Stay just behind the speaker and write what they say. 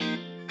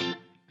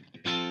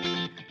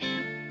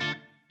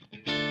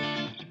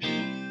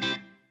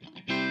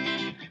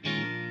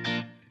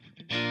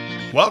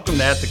Welcome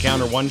to At the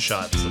Counter One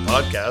Shots, the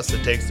podcast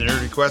that takes the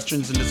nerdy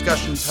questions and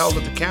discussions held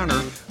at the counter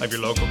of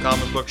your local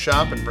comic book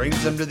shop and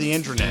brings them to the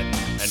internet.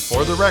 And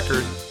for the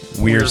record,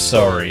 we're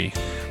sorry.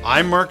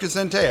 I'm Marcus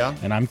Antea.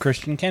 And I'm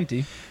Christian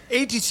Kenty.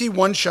 ATC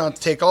One Shots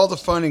take all the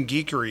fun and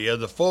geekery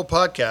of the full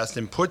podcast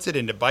and puts it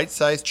into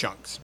bite-sized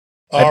chunks.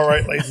 All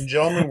right, ladies and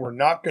gentlemen, we're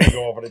not going to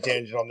go off on a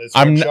tangent on this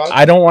one shot.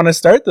 I don't want to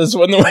start this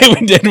one the way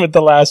we did with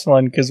the last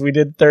one because we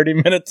did 30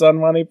 minutes on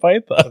Monty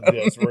Python.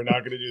 Yes, we're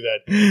not going to do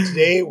that.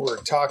 Today we're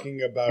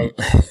talking about,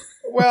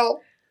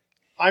 well,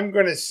 I'm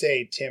going to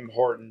say Tim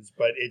Hortons,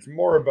 but it's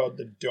more about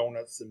the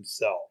donuts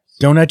themselves.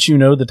 Don't you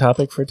know the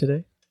topic for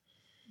today?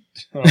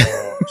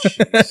 Oh,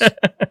 jeez.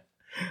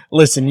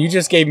 Listen, you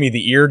just gave me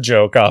the ear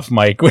joke off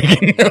mic. We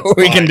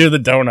can do the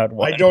donut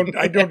one.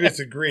 I don't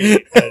disagree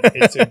that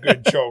it's a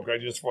good joke. I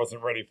just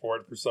wasn't ready for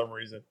it for some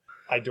reason.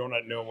 I do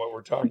not know what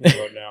we're talking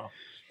about now.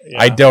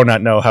 Yeah. I do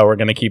not know how we're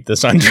going to keep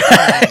this on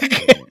track.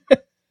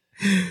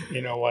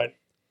 You know what?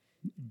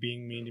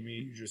 Being mean to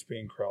me, you're just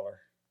being Cruller.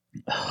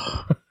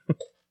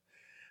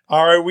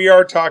 All right, we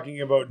are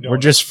talking about donuts. We're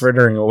just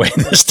frittering away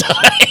this time.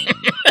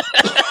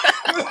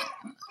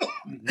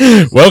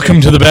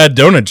 Welcome to the Bad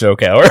Donut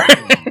Joke Hour.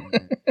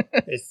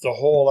 It's the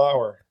whole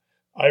hour.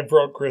 I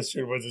broke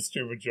Christian was a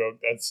stupid joke.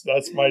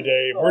 That's my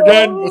day. We're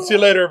done. We'll see you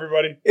later,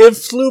 everybody. It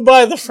flew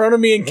by the front of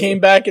me and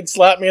came back and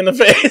slapped me in the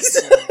face.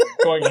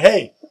 Going,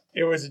 hey,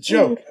 it was a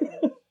joke.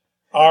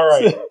 All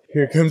right.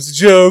 Here comes the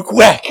joke.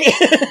 Whack.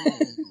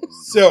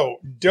 So,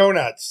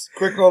 donuts.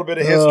 Quick little bit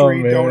of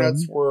history. Oh,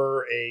 Donuts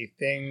were a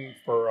thing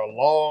for a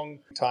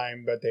long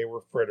time, but they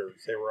were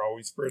fritters. They were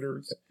always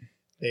fritters.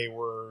 They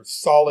were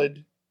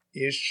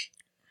solid-ish.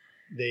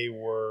 They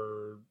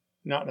were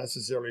not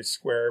necessarily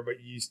square,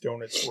 but yeast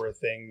donuts were a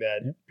thing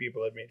that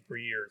people had made for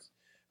years.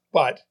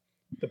 But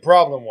the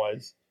problem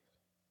was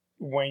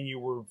when you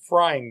were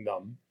frying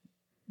them,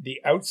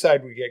 the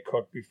outside would get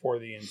cooked before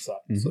the inside.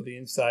 Mm-hmm. So the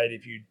inside,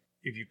 if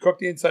you cook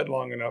the inside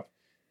long enough,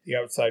 the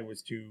outside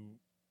was too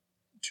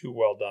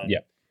well done. Yeah.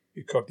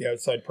 You cooked the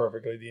outside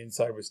perfectly, the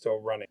inside was still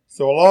running.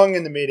 So along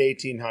in the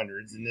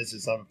mid-1800s, and this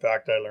is some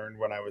fact I learned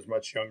when I was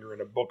much younger in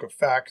a book of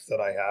facts that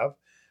I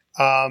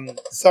have,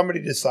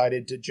 somebody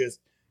decided to just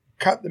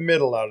cut the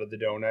middle out of the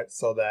donut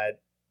so that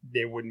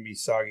they wouldn't be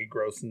soggy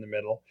gross in the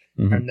middle.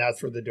 Mm-hmm. And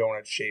that's where the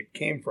donut shape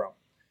came from.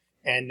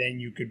 And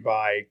then you could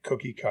buy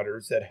cookie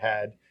cutters that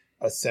had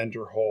a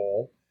center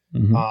hole.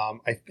 Mm-hmm.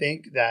 I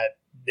think that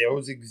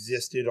those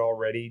existed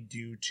already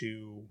due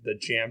to the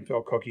jam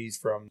fill cookies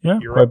from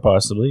Europe. Quite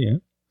possibly, yeah.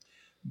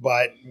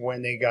 But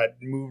when they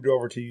got moved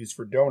over to use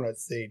for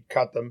donuts, they'd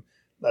cut them,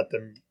 let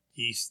them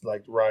yeast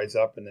rise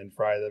up and then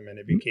fry them, and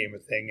it became a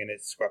thing, and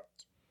it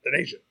swept the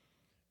nation.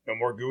 No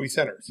more gooey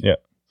centers. Yeah.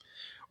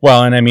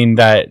 Well, and I mean,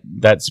 that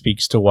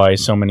speaks to why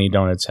so many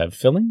donuts have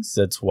fillings.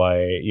 That's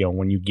why,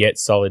 when you get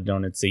solid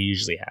donuts, they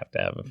usually have to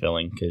have a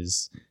filling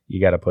because you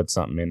got to put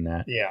something in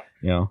that.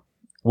 Yeah.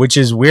 Which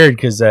is weird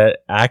because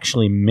that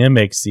actually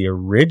mimics the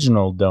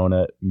original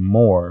donut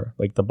more,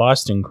 like the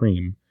Boston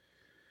cream.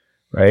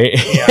 Right?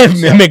 Yeah, it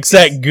mimics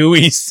that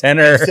gooey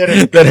center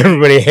that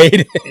everybody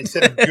hated.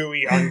 Instead of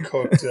gooey,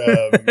 uncooked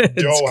dough,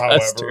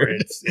 however,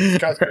 it's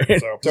custard.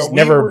 Right. So it's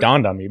never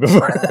dawned on me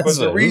before. But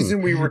the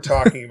reason we were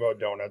talking about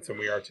donuts, and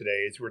we are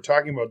today, is we're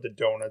talking about the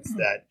donuts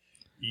that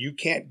you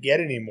can't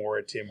get anymore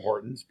at Tim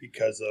Hortons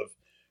because of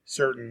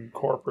certain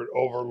corporate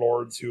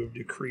overlords who have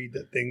decreed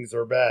that things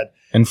are bad.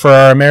 And for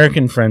our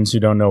American friends who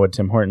don't know what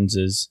Tim Hortons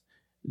is,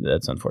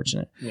 that's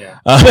unfortunate. Yeah.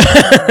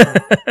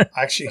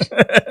 Actually,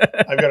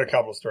 I've got a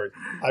couple of stories.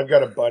 I've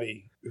got a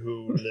buddy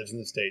who lives in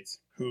the States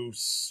who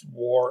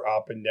swore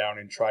up and down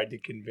and tried to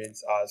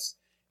convince us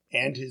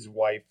and his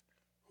wife,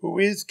 who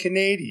is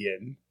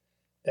Canadian,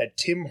 that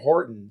Tim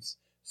Hortons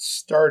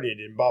started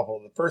in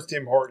Buffalo. The first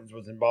Tim Hortons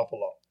was in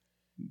Buffalo.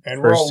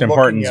 And first Tim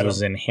Hortons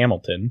was in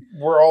Hamilton.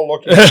 We're all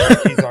looking at him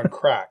like he's on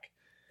crack.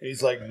 And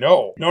he's like,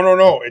 no.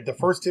 The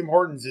first Tim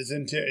Hortons is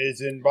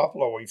in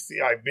Buffalo.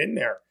 I've been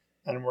there.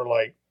 And we're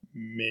like,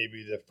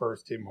 maybe the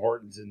first Tim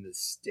Hortons in the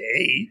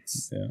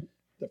States. Yeah.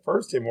 The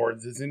first Tim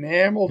Hortons is in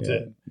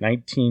Hamilton. Yeah.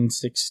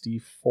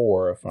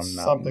 1964, if I'm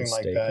not something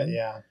mistaken. Like that,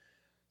 yeah.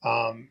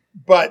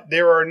 But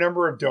there are a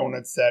number of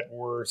donuts that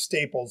were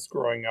staples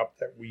growing up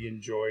that we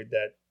enjoyed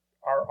that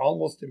are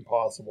almost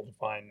impossible to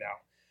find now.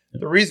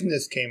 Yeah. The reason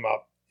this came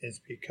up is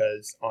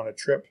because on a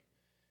trip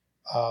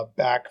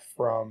back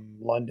from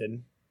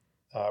London,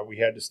 we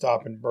had to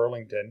stop in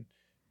Burlington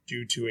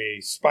due to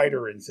a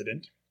spider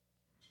incident.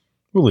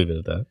 We'll leave it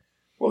at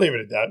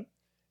that.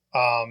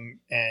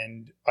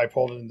 And I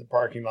pulled into the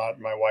parking lot.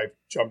 And my wife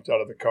jumped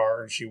out of the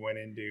car and she went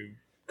in to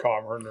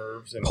calm her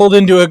nerves. And pulled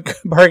into a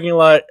parking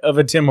lot of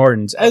a Tim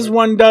Hortons, as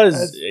one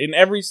does in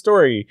every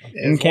story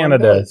in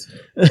Canada.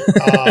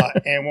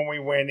 And when we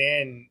went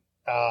in,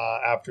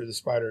 after the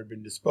spider had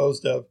been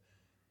disposed of,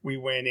 we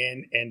went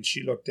in and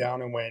she looked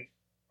down and went,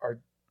 "Are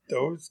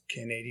those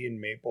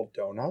Canadian maple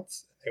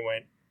donuts?" They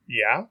went,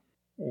 "Yeah."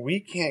 "We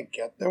can't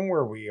get them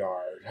where we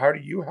are. How do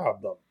you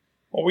have them?"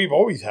 "Well, we've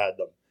always had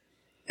them."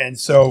 And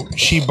so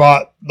she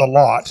bought the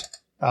lot.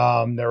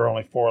 There were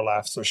only 4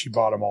 left, so she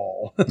bought them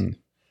all.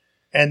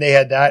 And they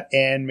had that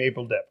and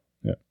maple dip.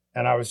 Yeah.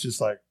 And I was just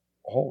like,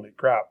 holy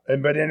crap.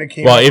 But then it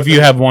came. Well, if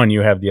you have one,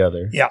 you have the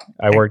other. Yeah.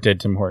 I worked at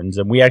Tim Hortons,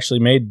 and we actually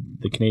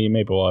made the Canadian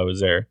maple while I was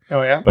there.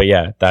 Oh, yeah? But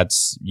yeah,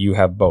 you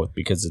have both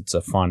because it's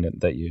a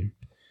fondant that you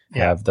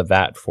have the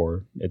vat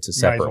for. It's a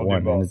separate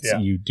one. Both,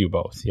 and you do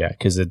both. Yeah,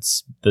 because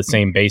it's the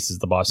same base as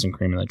the Boston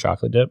cream and the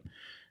chocolate dip.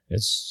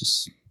 It's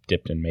just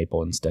dipped in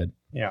maple instead.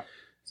 Yeah.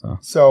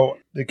 So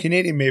the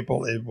Canadian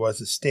maple, it was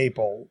a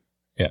staple.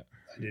 Yeah.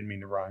 I didn't mean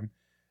to rhyme.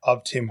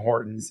 Of Tim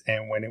Hortons,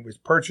 and when it was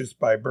purchased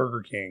by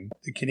Burger King,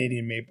 the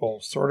Canadian maple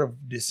sort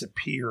of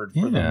disappeared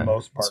for the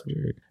most part.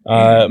 Weird.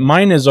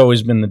 Mine has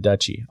always been the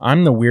Dutchie.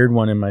 I'm the weird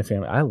one in my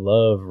family. I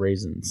love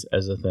raisins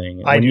as a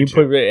thing. I do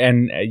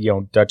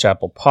too. Dutch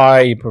apple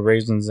pie, you put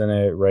raisins in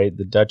it, right?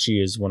 The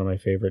Dutchie is one of my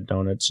favorite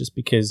donuts just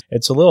because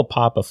it's a little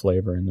pop of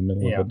flavor in the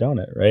middle of a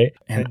donut, right?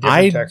 And a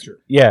different texture.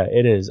 Yeah,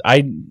 it is.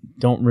 I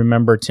don't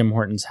remember Tim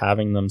Hortons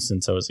having them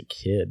since I was a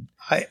kid.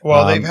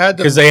 They've had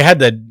them because they had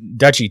the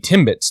Dutchie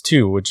Timbits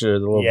too, which are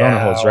the little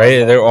donut holes,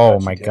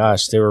 right?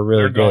 Gosh, they were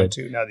really good.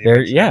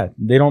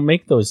 They don't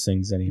make those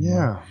things anymore.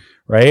 Yeah.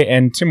 Right?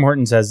 And Tim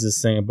Hortons has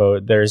this thing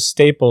about there's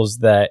staples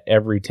that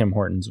every Tim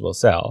Hortons will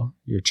sell.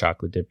 Your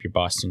chocolate dip, your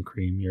Boston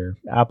cream, your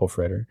apple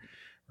fritter,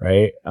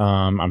 right?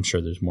 I'm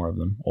sure there's more of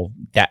them.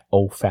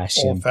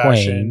 Old-fashioned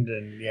plain.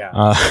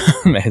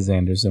 And as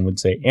Anderson would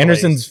say.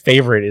 Anderson's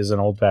favorite is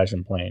an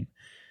old-fashioned plain.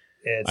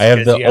 I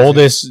have the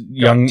oldest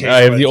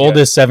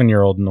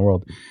 7-year-old in the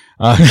world.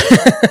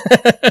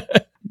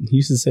 He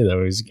used to say that when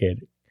he was a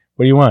kid.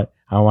 What do you want?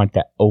 I want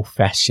that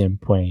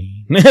old-fashioned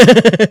plain.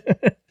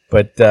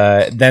 But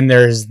then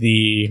there's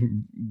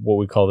what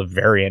we call the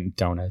variant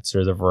donuts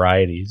or the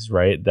varieties,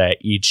 right? That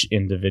each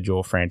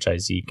individual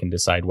franchisee can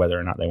decide whether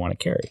or not they want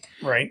to carry.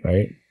 Right.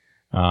 Right.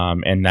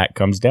 And that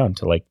comes down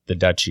to like the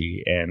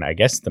Dutchie and I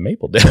guess the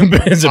maple dip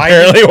is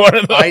apparently one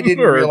of them. I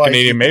didn't realize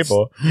Canadian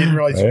maple. Didn't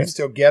realize you could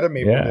still get a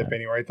maple dip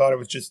anywhere. I thought it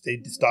was just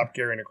they stopped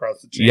carrying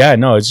across the chain. Yeah,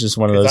 no, it's just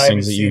one of those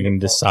things that you can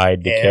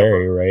decide to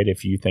carry, right?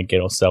 If you think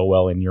it'll sell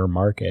well in your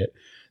market,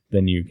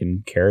 then you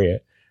can carry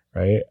it,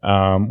 right?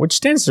 Which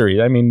stands to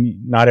reason. I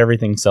mean, not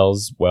everything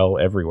sells well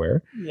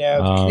everywhere. Yeah,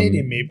 the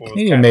Canadian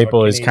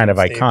maple is kind of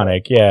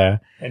iconic, yeah.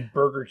 And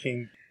Burger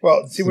King.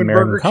 Well, see, when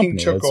Burger King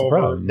took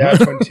over,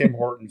 that's when Tim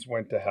Hortons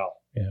went to hell.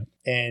 Yeah.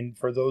 And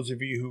for those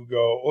of you who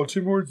go, oh,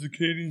 Tim Hortons is a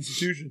Canadian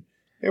institution.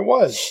 It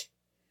was.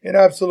 It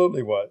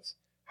absolutely was.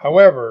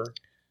 However,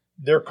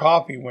 their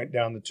coffee went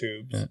down the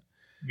tubes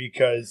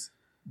because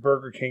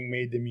Burger King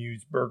made them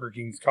use Burger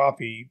King's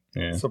coffee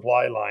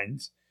supply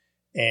lines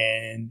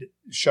and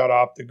shut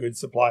off the good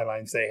supply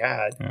lines they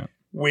had,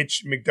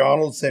 which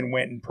McDonald's then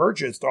went and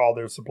purchased all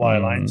their supply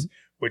lines,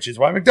 which is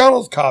why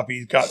McDonald's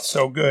coffee got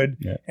so good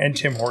and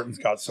Tim Hortons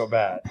got so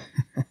bad.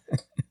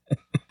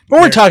 But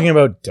we're talking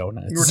about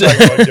donuts. We're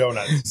talking about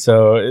donuts.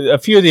 So a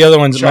few of the other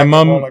ones, my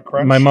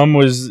mom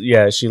was,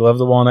 she loved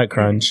the walnut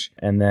crunch.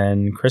 And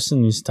then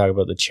Kristen used to talk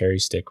about the cherry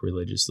stick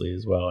religiously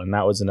as well. And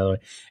that was another one.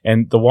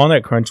 And the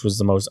walnut crunch was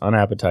the most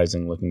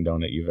unappetizing looking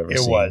donut you've ever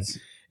seen. It was.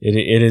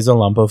 It is a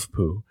lump of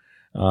poo.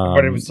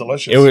 But it was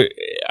delicious.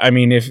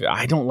 If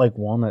I don't like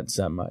walnuts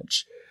that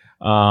much.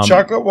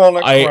 Chocolate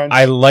walnut crunch.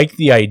 I like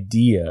the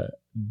idea.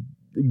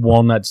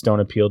 Walnuts don't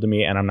appeal to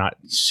me, and I'm not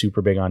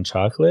super big on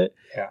chocolate.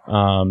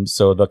 Yeah.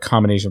 So the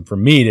combination for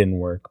me didn't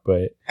work.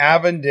 But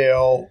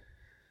Avondale,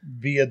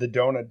 via the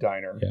Donut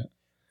Diner,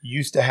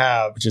 used to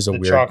have which is a the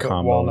weird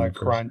chocolate walnut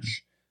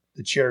crunch,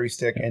 the cherry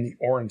stick, and the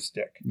orange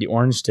stick. The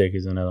orange stick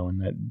is another one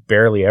that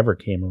barely ever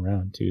came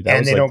around too.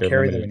 And they don't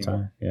carry them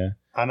anymore. Yeah.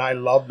 And I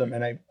love them.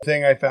 And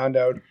I found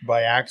out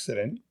by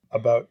accident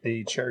about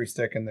the cherry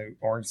stick and the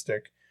orange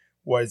stick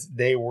was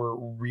they were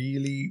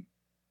really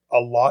a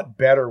lot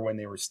better when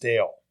they were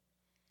stale.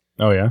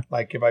 Oh yeah.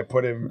 Like if I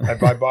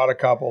bought a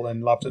couple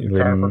and left it in the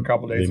car for a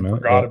couple days and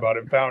forgot about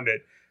it, found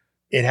it,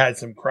 it had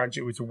some crunch.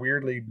 It was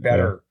weirdly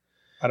better.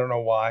 Yeah. I don't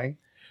know why.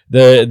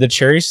 The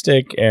cherry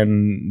stick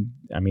and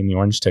the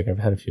orange stick, I've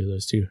had a few of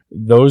those too.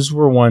 Those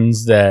were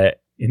ones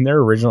that in their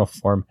original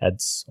form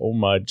had so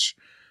much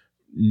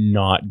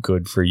not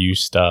good for you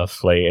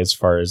stuff, like as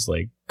far as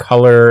like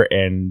color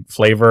and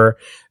flavor,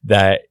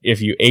 that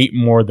if you ate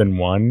more than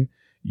one,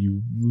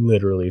 you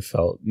literally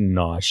felt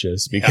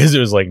nauseous because it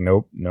was like,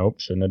 nope,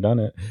 shouldn't have done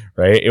it.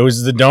 Right? It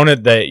was the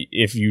donut that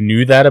if you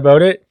knew that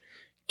about it,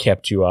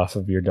 kept you off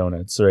of your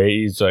donuts. Right?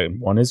 It's like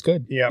one is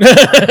good. Yeah,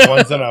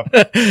 one's enough.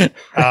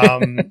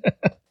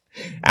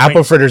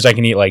 Apple fritters, I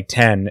can eat like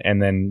 10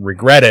 and then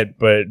regret it,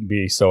 but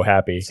be so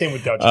happy. Same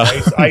with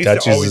Dutchies. I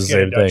used to always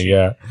get a Dutchie.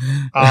 Yeah.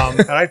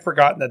 And I'd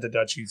forgotten that the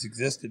Dutchies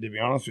existed, to be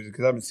honest with you,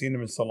 because I haven't seen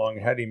them in so long.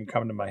 It hadn't even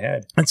come to my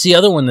head. That's the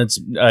other one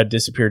that's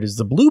disappeared is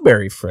the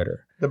blueberry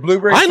fritter. The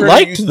blueberry fritter. I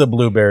liked the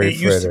blueberry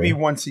fritter. It used to be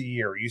once a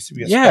year. It used to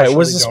be it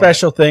was a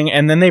special thing.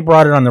 And then they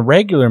brought it on the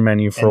regular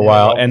menu for a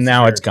while, and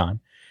now it's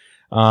gone.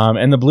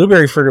 And the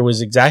blueberry fritter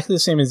was exactly the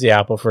same as the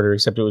apple fritter,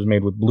 except it was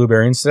made with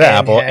blueberry instead of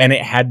apple, and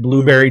it had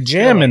blueberry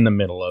jam in the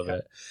middle of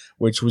it,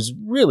 which was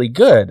really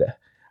good.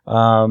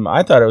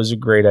 I thought it was a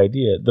great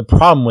idea. The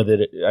problem with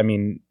it,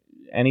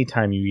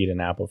 anytime you eat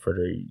an apple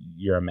fritter,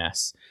 you're a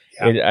mess.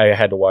 Yeah. I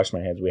had to wash my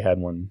hands. We had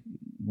one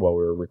while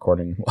we were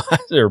recording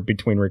or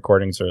between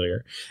recordings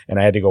earlier, and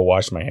I had to go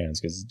wash my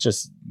hands because it's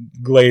just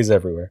glaze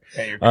everywhere.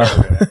 Yeah, you're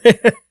covered in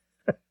it.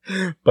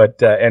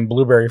 But and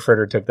blueberry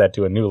fritter took that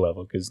to a new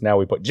level because now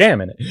we put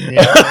jam in it.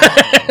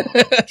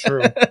 Yeah,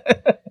 true.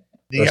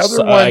 The other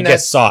one, I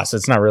guess sauce.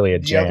 It's not really a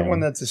the jam. other one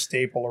that's a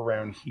staple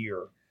around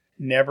here,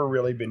 never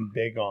really been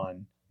big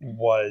on,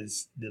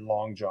 was the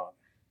Long John.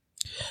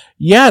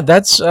 Yeah,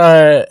 that's.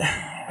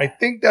 I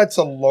think that's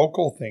a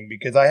local thing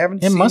because I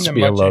haven't seen them much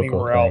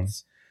anywhere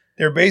else.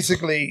 They're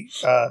basically,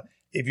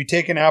 if you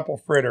take an apple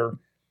fritter,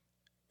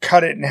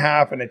 cut it in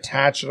half and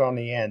attach it on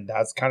the end.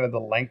 That's kind of the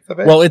length of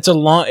it. Well, it's a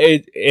long.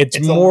 It's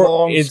more. A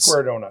long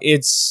square donut.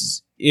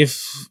 It's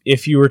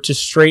if you were to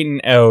straighten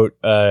out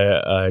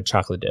a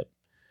chocolate dip,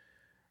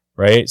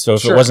 right? So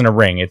if it wasn't a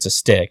ring, it's a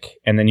stick,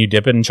 and then you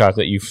dip it in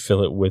chocolate. You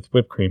fill it with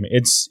whipped cream.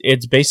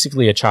 It's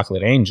basically a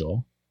chocolate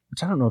angel,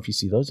 which I don't know if you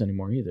see those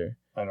anymore either.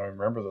 I don't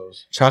remember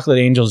those. Chocolate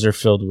angels are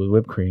filled with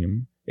whipped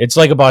cream. It's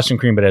like a Boston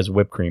cream, but has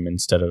whipped cream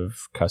instead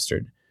of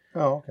custard.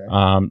 Oh,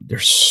 okay. They're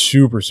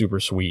super, super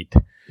sweet.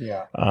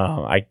 Yeah.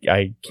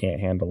 I can't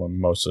handle them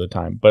most of the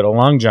time. But a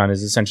Long John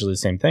is essentially the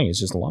same thing. It's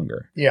just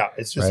longer. Yeah,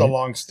 it's just a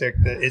long stick.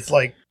 It's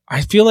like...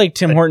 I feel like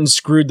Tim Hortons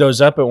screwed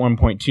those up at one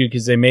point, too,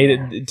 because they made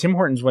it... Tim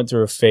Hortons went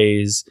through a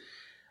phase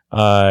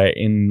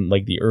in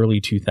like the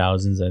early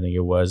 2000s, I think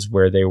it was,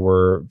 where they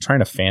were trying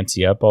to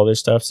fancy up all their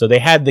stuff. So they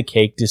had the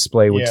cake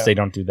display, which they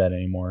don't do that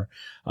anymore.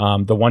 I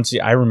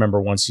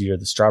remember once a year,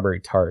 the strawberry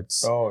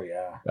tarts. Oh,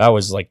 yeah. That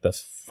was like the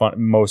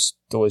most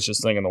delicious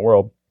thing in the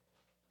world.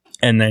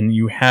 And then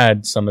you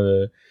had some of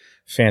the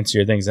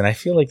fancier things, and I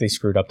feel like they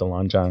screwed up the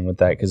Long John with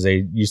that because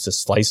they used to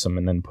slice them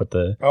and then put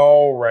the...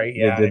 Oh, right,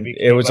 yeah.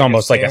 It was like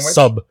almost like a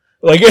sub.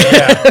 Like,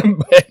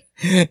 but,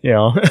 you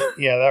know.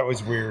 Yeah, that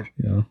was weird.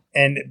 Yeah.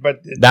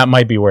 But that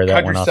might be where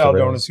that went off the rails.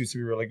 Country-style donuts used to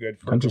be really good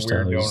for the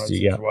weird donuts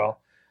as well.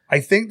 I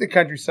think the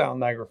country-style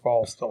Niagara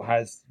Falls still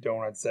has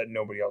donuts that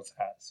nobody else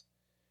has.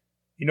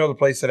 You know the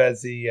place that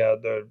has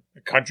the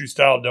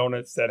country-style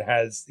donuts that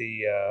has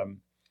the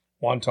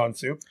wonton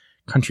soup?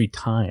 Country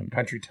Time.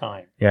 Country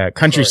Time. Yeah,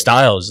 Country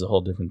Style is a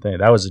whole different thing.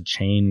 That was a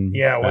chain.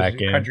 Yeah, it back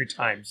was in. Country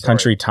Time. Sorry.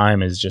 Country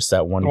Time is just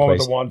that one place.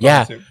 With the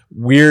wonton soup.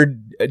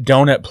 Weird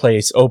donut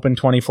place, open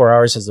 24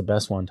 hours, has the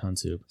best wonton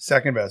soup.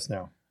 Second best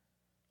now.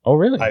 Oh,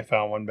 really? I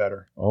found one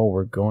better. Oh,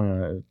 we're going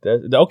on.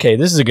 Okay,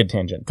 this is a good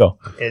tangent. Go.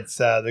 It's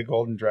the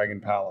Golden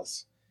Dragon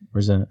Palace.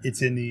 Where's that?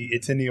 It's in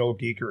the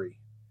old geekery.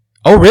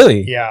 Oh,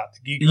 really? Yeah.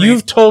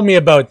 You've told me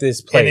about this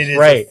place, and it is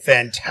right?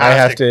 Fantastic. I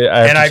have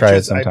to try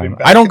it sometime.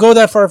 I don't go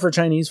that far for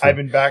Chinese food. I've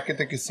been back at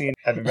the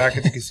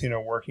casino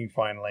working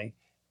finally,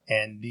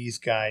 and these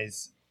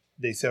guys,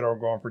 they said, "Oh, we're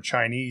going for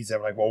Chinese."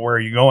 I'm like, "Well, where are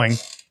you going?"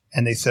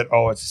 And they said,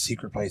 "Oh, it's a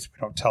secret place. We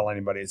don't tell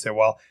anybody." I said,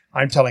 "Well,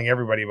 I'm telling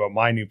everybody about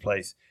my new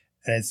place,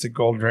 and it's the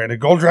Golden Dragon. The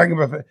Golden Dragon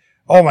Buffet.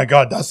 Oh my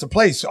God, that's the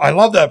place. I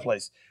love that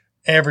place.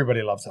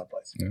 Everybody loves that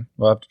place. Yeah,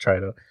 we'll have to try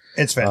it out.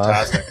 It's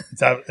fantastic.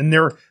 And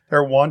their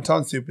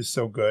wonton soup is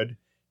so good.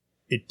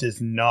 It does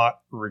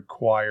not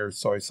require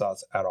soy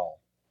sauce at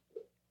all.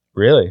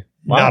 Really?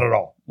 Wow. Not at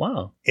all.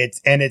 Wow. It's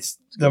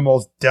the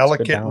most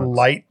delicate,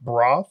 light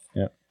broth.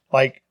 Yeah.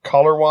 Like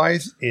color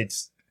wise,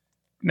 it's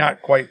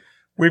not quite.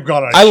 We've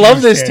gone on. I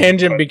love this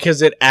tangent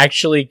because it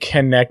actually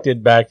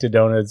connected back to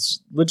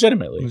donuts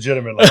legitimately.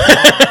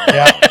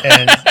 Yeah.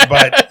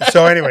 But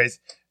so, anyways,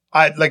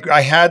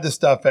 I had the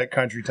stuff at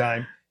Country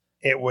Time.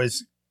 It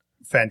was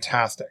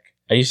fantastic.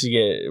 I used to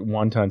get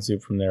wonton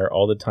soup from there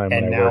all the time.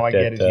 And now I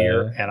get it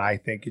here, and I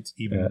think it's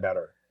even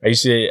better. I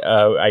used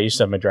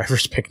to have my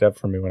drivers pick it up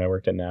for me when I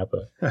worked at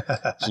Napa.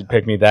 She'd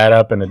pick me that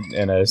up and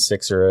a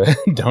sixer of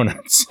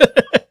donuts.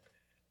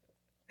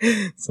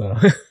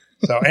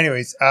 So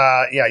anyways,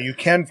 you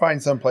can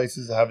find some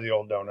places that have the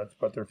old donuts,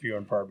 but they're few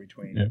and far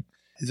between. Yeah.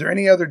 Is there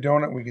any other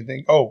donut we can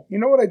think? Oh, you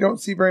know what I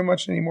don't see very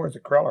much anymore is a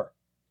Cruller.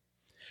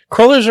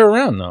 Crullers are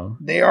around though.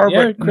 They are,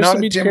 but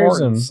not at Tim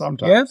Hortons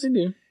sometimes. Yeah, they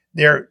do.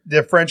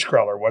 They're French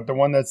Cruller, the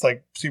one that's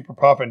like super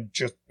puff and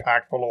just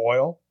packed full of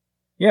oil.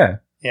 Yeah.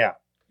 Yeah.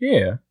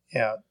 Yeah.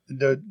 Yeah.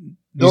 Those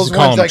used to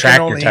call them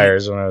tractor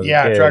tires when I was a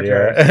kid.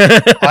 Tractor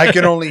tires. I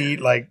can only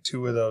eat like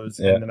 2 of those,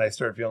 and then I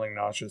start feeling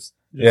nauseous.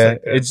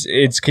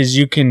 It's because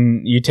you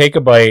take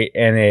a bite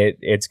and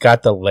it's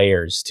got the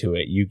layers to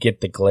it. You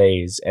get the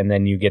glaze, and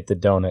then you get the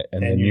donut,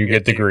 and then you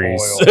get the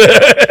grease.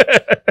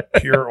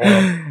 Pure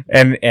oil.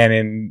 And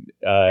in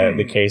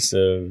the case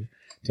of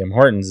Tim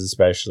Hortons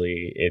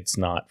especially, it's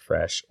not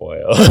fresh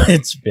oil.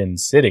 It's been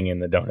sitting in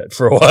the donut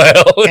for a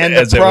while. And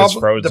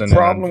the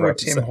problem with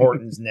Tim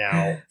Hortons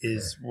now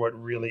is what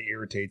really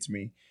irritates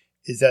me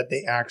is that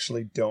they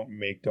actually don't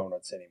make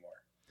donuts anymore.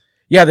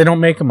 Yeah, they don't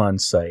make them on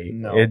site.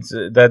 No.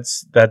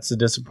 That's a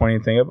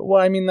disappointing thing. Well,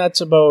 I mean,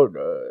 that's about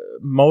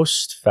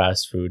most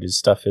fast food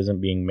stuff isn't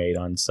being made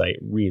on site,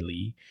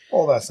 really.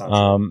 Well, that's not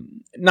true.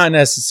 Not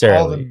necessarily.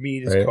 All the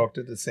meat is cooked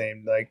at the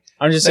same.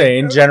 I'm just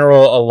saying, in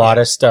general, a lot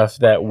of stuff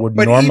that would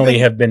normally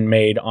have been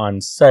made on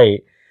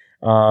site.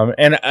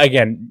 And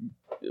again,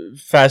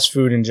 fast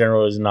food in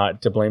general is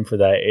not to blame for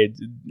that.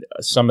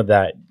 Some of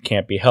that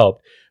can't be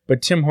helped.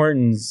 But Tim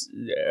Hortons,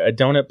 a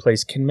donut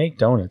place, can make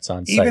donuts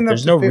on site. Even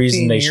There's up to no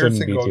reason 15 they years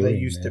shouldn't be ago, doing they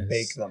used this. to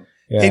bake them.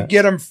 Yeah. They'd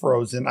get them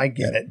frozen. I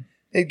get it.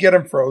 They'd get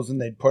them frozen.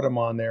 They'd put them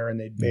on there and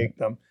they'd bake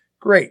them.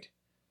 Great.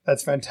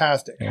 That's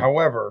fantastic. Yeah.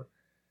 However,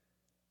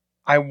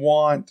 I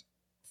want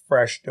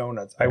fresh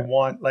donuts. I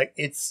want, like,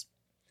 it's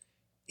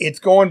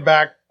going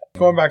back to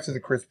the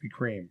Krispy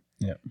Kreme.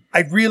 Yeah.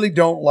 I really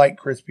don't like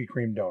Krispy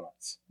Kreme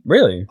donuts.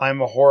 Really?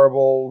 I'm a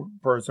horrible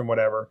person,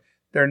 whatever.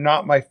 They're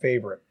not my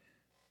favorite.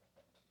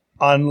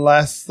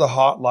 Unless the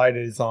hot light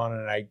is on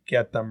and I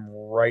get them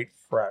right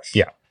fresh.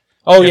 Yeah.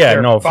 Oh, If yeah.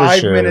 they're No, for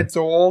 5 sure. minutes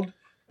old,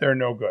 they're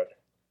no good.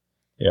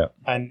 Yeah.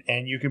 And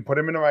you can put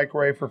them in a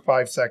microwave for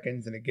 5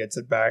 seconds and it gets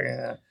it back.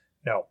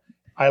 No.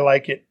 I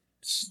like it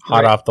straight,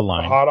 Hot off the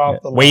line. Hot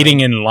off the line. Waiting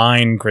in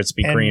line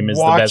Krispy Kreme is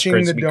the best watching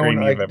Krispy Kreme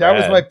donut, you've ever that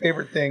was had. my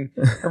favorite thing.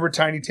 Remember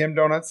Tiny Tim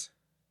Donuts?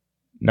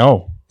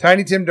 No.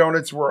 Tiny Tim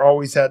Donuts were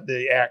always at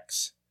the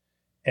X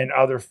and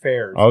other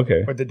fairs.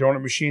 Okay. With the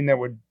donut machine that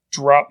would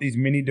drop these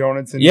mini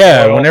donuts in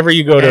Yeah, the oil, whenever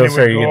you go and to a it would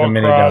fair, you go get the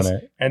mini across,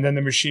 donut. and then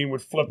the machine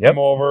would flip Yep. them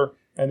over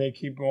and they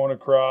keep going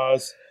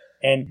across.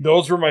 And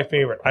those were my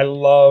favorite. I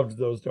loved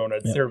those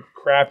donuts. Yep. They're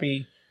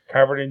crappy,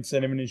 covered in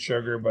cinnamon and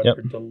sugar, but Yep.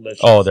 they're delicious.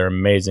 Oh, they're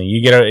amazing.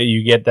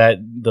 You get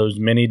those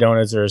mini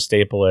donuts are a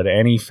staple at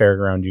any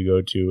fairground you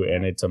go to,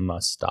 and it's a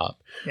must stop.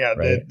 yeah.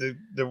 right.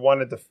 The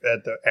one at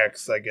the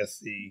X, I guess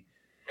the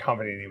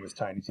company name was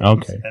Tiny Tim's.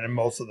 Okay. And then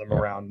most of them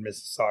around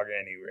Mississauga,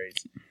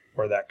 anyways,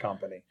 for that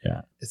company.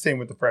 Yeah. The same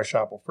with the fresh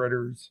apple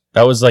fritters.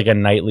 That was like a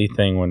nightly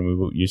thing when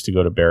we used to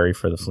go to Barrie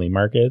for the flea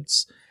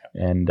markets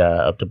and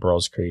up to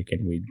Burles Creek,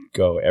 and we'd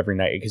go every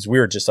night because we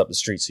were just up the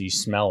street, so you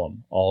smell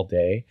them all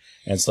day.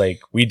 And it's like,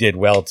 we did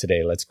well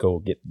today. Let's go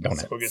get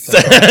donuts. Let's go get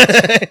some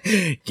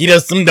donuts. Get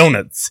us some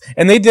donuts.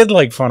 And they did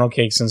like funnel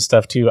cakes and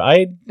stuff too.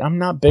 I'm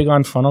not big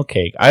on funnel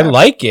cake. I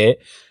like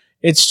it.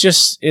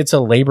 It's a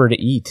labor to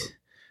eat.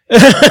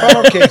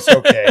 Funnel cake's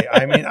okay.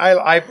 I mean,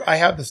 I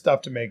have the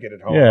stuff to make it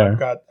at home.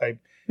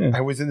 Yeah.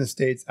 I was in the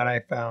States and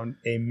I found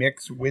a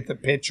mix with a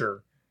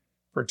pitcher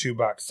for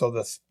 $2. So the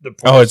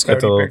It's got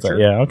the little pitcher.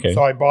 yeah, okay.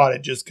 So I bought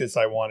it just because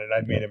I wanted.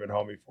 I've made them at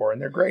home before, and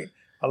they're great.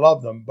 I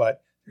love them,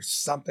 but there's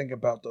something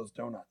about those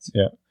donuts.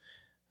 Yeah.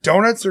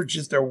 Donuts are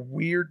just a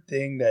weird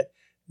thing that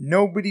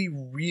nobody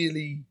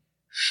really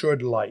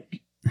should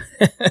like.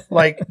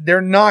 Like,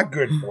 they're not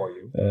good for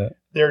you.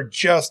 They're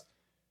just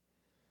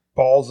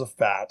balls of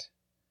fat,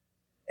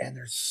 and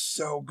they're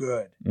so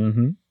good.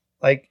 Mm-hmm.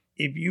 Like,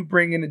 if you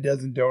bring in a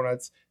dozen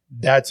donuts,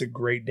 that's a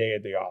great day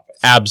at the office.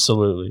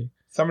 Absolutely.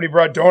 Somebody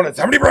brought donuts.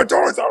 Oh,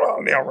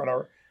 I'll run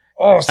over.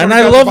 Oh, And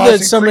I love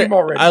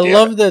that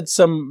love that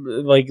some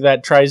like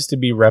that tries to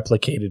be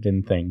replicated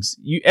in things.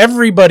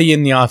 Everybody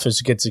in the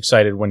office gets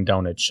excited when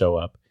donuts show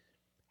up.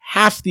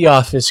 Half the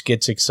office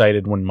gets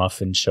excited when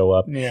muffins show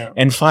up. Yeah.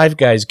 And 5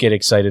 guys get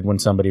excited when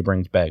somebody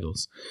brings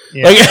bagels.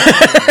 Yeah.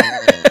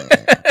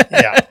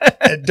 Yeah.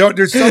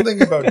 There's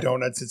something about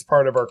donuts. It's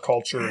part of our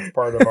culture.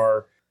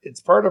 It's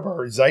part of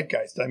our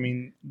zeitgeist. I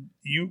mean,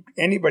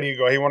 anybody you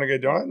go, hey, you want to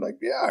get a donut? I'm like,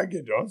 yeah, I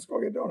get donuts. Go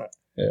get a donut.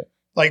 Yeah.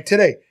 Like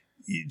today,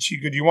 she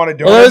could, you want a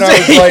donut? Well, I was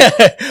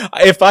like,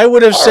 if I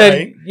would have said,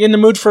 right. you in the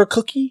mood for a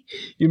cookie?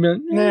 You'd be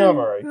like, no, I'm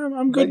all right.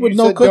 I'm good But with you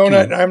no said cookie.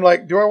 donut. I'm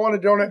like, do I want a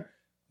donut?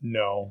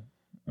 No.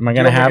 Am I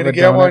going to have a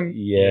get donut? one?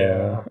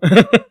 Yeah.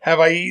 Have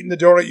I eaten the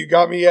donut you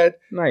got me yet?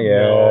 Not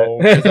yet. No,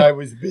 because I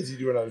was busy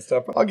doing other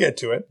stuff. I'll get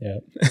to it. Yeah.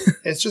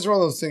 It's just one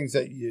of those things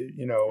that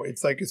you know,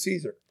 it's like a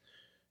Caesar.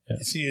 Yeah.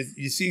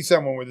 You see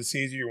someone with a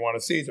Caesar, you want a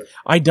Caesar.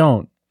 I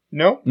don't.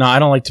 No? No, I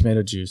don't like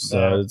tomato juice. So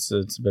No. it's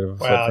a bit of a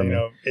flip Well, for you me.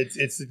 know,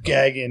 it's a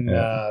gag in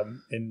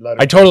Letterkenny.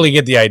 I totally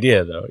get the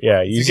idea, though.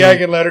 Yeah. It's a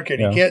gag in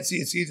Letterkenny. Yeah. You can't see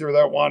a Caesar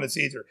without wanting a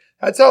Caesar.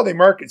 That's how they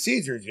market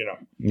Caesars, you know.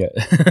 Yeah.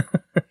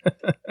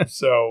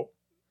 So,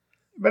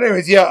 but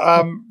anyways,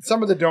 yeah,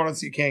 some of the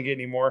donuts you can't get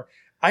anymore.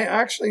 I'm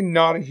actually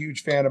not a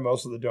huge fan of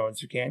most of the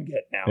donuts you can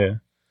get now. Yeah.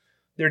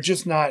 They're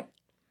just not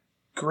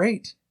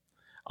great.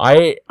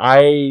 I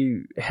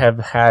have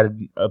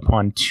had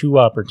upon 2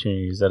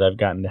 opportunities that I've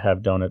gotten to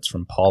have donuts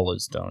from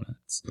Paula's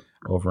Donuts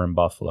over in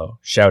Buffalo.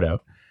 Shout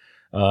out.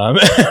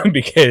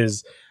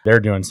 Because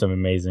they're doing some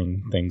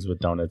amazing things with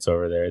donuts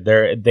over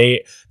there.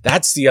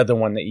 That's the other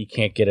one that you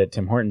can't get at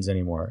Tim Hortons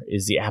anymore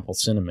is the apple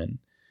cinnamon.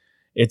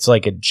 It's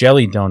like a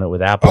jelly donut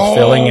with apple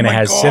filling, and it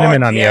has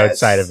cinnamon on the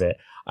outside of it.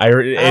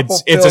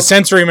 It's a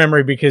sensory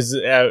memory because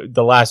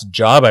the last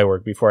job I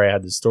worked before I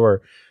had the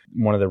store,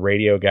 one of the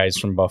radio guys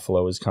from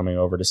Buffalo was coming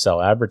over to sell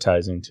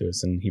advertising to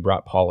us, and he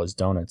brought Paula's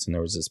Donuts, and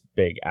there was this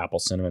big apple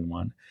cinnamon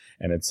one,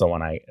 and it's the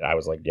one I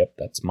was like, yep,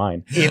 that's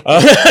mine. If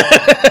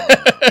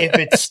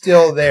it's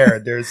still there,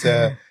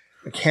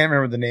 I can't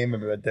remember the name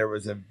of it, but there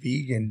was a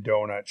vegan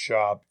donut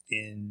shop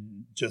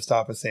just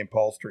off of St.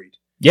 Paul Street.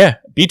 Yeah,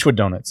 Beechwood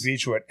Donuts.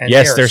 Beechwood. And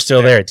yes, they're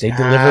still there. They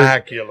deliver.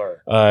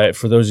 Spectacular.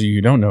 For those of you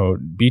who don't know,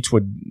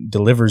 Beechwood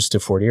delivers to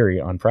Fort Erie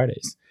on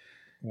Fridays.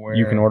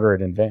 You can order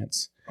it in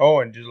advance. Oh,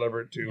 and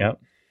deliver it to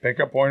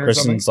pickup point or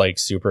Kristen's something? like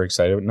super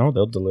excited. No,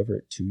 they'll deliver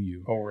it to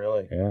you. Oh,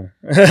 really? Yeah.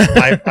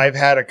 I've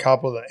had a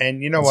couple of,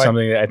 and you know what?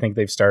 Something that I think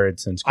they've started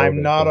since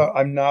COVID.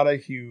 I'm not a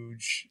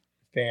huge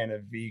fan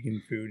of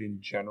vegan food in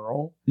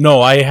general.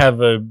 No, I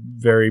have a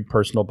very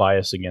personal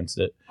bias against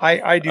it.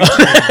 I do too,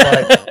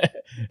 but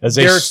as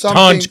a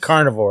staunch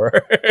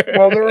carnivore.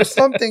 Well, there are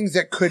some things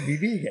that could be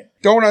vegan.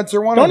 Donuts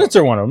are one of them. Donuts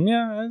are one of them.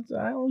 Yeah,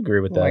 I'll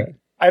agree with that. Like,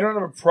 I don't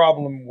have a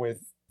problem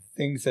with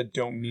things that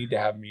don't need to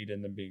have meat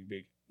in them being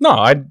vegan.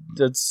 No,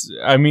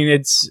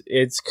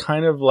 it's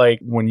kind of like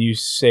when you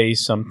say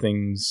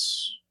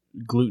something's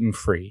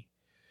gluten-free,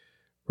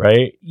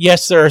 right?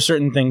 Yes, there are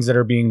certain things that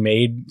are being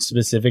made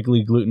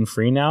specifically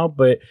gluten-free now,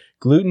 but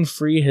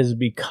gluten-free has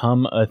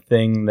become a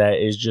thing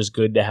that is just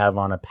good to have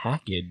on a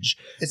package.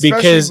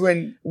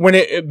 Especially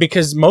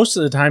because most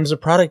of the times the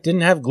product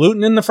didn't have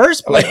gluten in the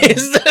first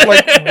place.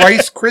 Like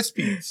Rice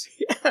Krispies.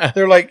 Yeah.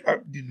 They're like,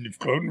 it's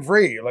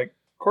gluten-free. You're like,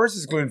 of course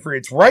it's gluten-free.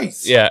 It's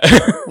rice. Yeah.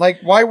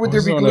 Like, why would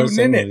there be gluten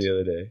in it? The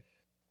other day.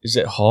 Is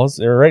it Halls?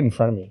 They were right in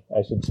front of me,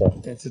 I should say.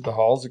 Is it the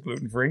Halls are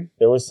gluten-free?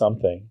 There was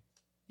something.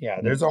 Yeah,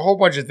 there's a whole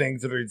bunch of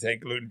things that are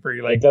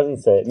gluten-free. Like, it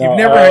doesn't say it. You've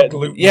never had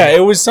gluten. Yeah,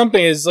 it was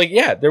something. It's like,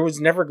 yeah, there was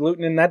never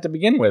gluten in that to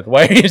begin with.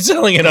 Why are you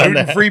selling it on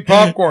that? Gluten-free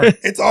popcorn.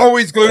 It's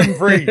always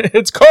gluten-free.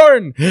 It's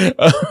corn.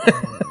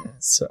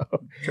 So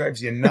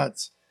drives you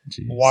nuts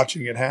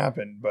watching it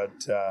happen. But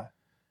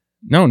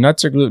no,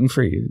 nuts are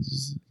gluten-free.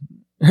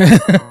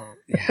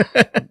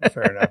 Yeah,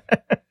 fair enough.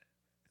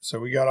 So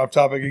we got off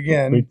topic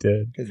again. We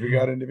did. Because we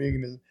got into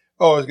veganism.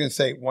 Oh, I was going to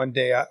say, one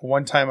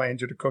time I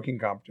entered a cooking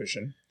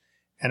competition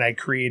and I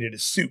created a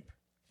soup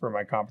for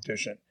my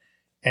competition.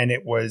 And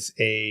it was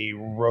a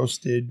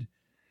roasted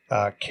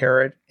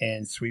carrot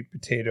and sweet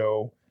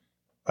potato,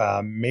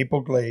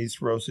 maple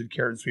glazed roasted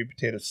carrot and sweet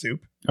potato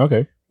soup.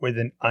 Okay. With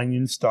an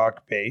onion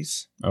stock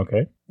base.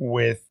 Okay.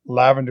 With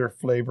lavender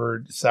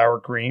flavored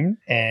sour cream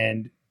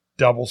and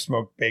double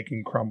smoked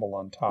bacon crumble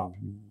on top.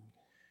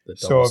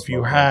 So if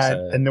you had,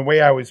 and the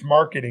way I was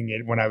marketing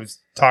it when I was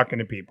talking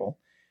to people,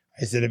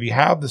 I said, if you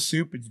have the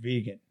soup, it's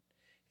vegan.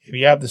 If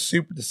you have the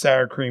soup with the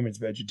sour cream, it's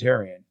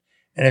vegetarian.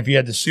 And if you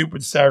had the soup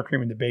with the sour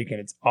cream and the bacon,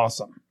 it's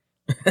awesome.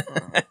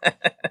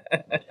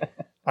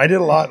 I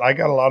did a lot. I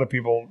got a lot of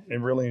people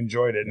and really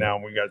enjoyed it.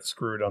 Now we got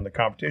screwed on the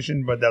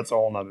competition, but that's a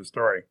whole nother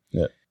story.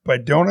 Yeah.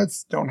 But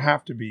donuts don't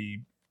have to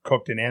be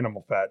cooked in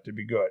animal fat to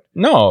be good.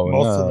 No.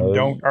 Most of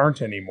them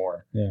aren't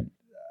anymore. Yeah.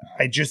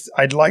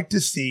 I'd like to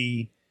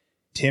see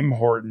Tim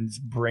Hortons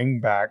bring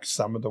back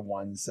some of the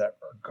ones that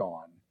are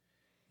gone.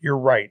 You're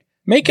right.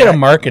 Make it a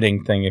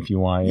marketing thing if you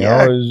want. You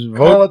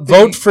know,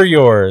 vote for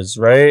yours,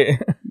 right?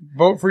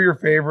 Vote for your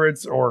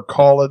favorites, or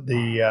call it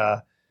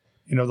the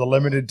the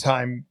limited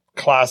time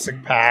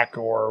classic pack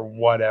or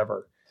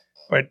whatever.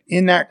 But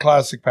in that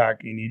classic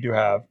pack, you need to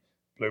have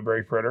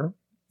blueberry fritter.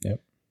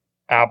 Yep.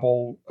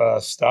 Apple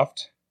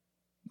stuffed.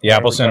 The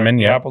apple cinnamon.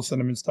 The yeah. apple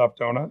cinnamon stuffed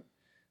donut.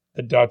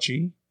 The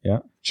Dutchie. Yeah.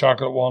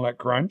 Chocolate walnut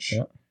crunch.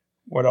 Yeah.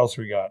 What else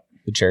we got?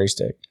 The cherry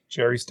stick.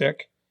 Cherry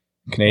stick.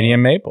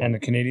 Canadian maple. And the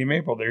Canadian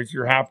maple. There's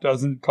your half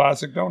dozen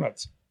classic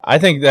donuts. I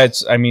think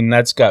that's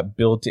got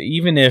built to,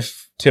 even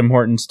if Tim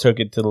Hortons took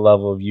it to the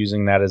level of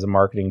using that as a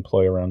marketing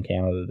ploy around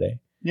Canada Day.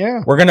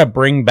 Yeah. We're going to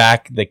bring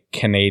back the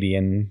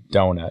Canadian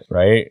donut,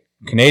 right?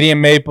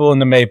 Canadian maple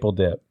and the maple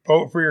dip.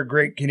 Vote for your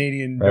great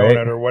Canadian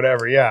donut or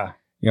whatever. Yeah.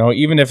 You know,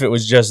 even if it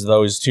was just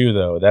those two,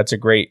 though, that's a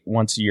great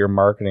once-a-year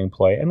marketing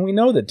play. And we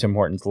know that Tim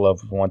Hortons love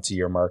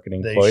once-a-year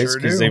marketing plays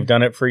because they've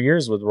done it for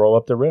years with Roll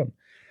Up the Rim.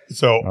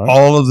 So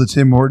all of the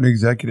Tim Horton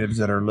executives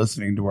that are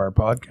listening to our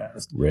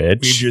podcast,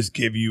 Rich, we just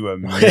give you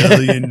 $1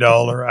 million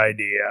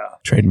idea.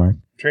 Trademark.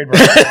 Trademark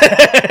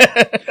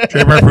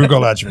Frugal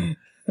Dutchman.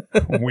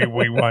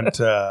 We want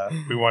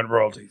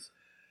royalties.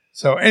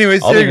 So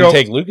anyways, I'll there you go.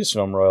 take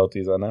Lucasfilm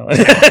royalties on that one.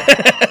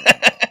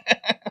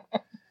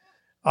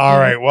 All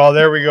right. Well,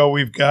 there we go.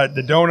 We've got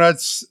the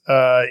donuts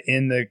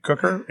in the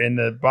cooker, in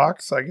the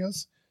box, I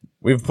guess.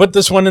 We've put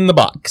this one in the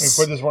box.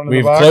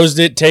 We've closed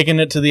it, taken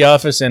it to the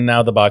office, and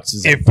now the box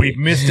is empty. If we've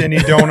missed any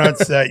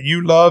donuts that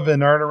you love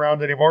and aren't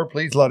around anymore,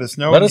 please let us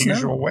know in the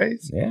usual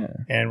ways. Yeah.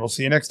 And we'll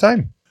see you next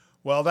time.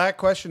 Well, that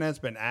question has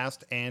been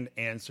asked and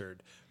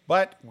answered.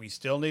 But we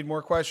still need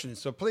more questions,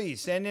 so please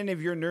send any of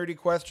your nerdy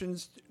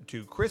questions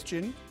to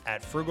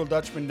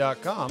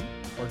Christian@frugaldutchman.com.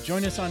 Or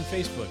join us on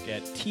Facebook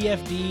at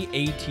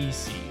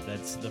TFDATC.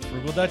 That's the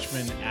Frugal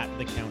Dutchman at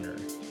the counter.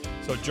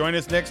 So join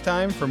us next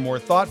time for more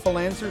thoughtful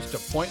answers to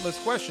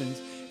pointless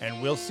questions, and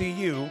we'll see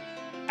you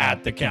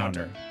at the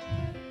counter.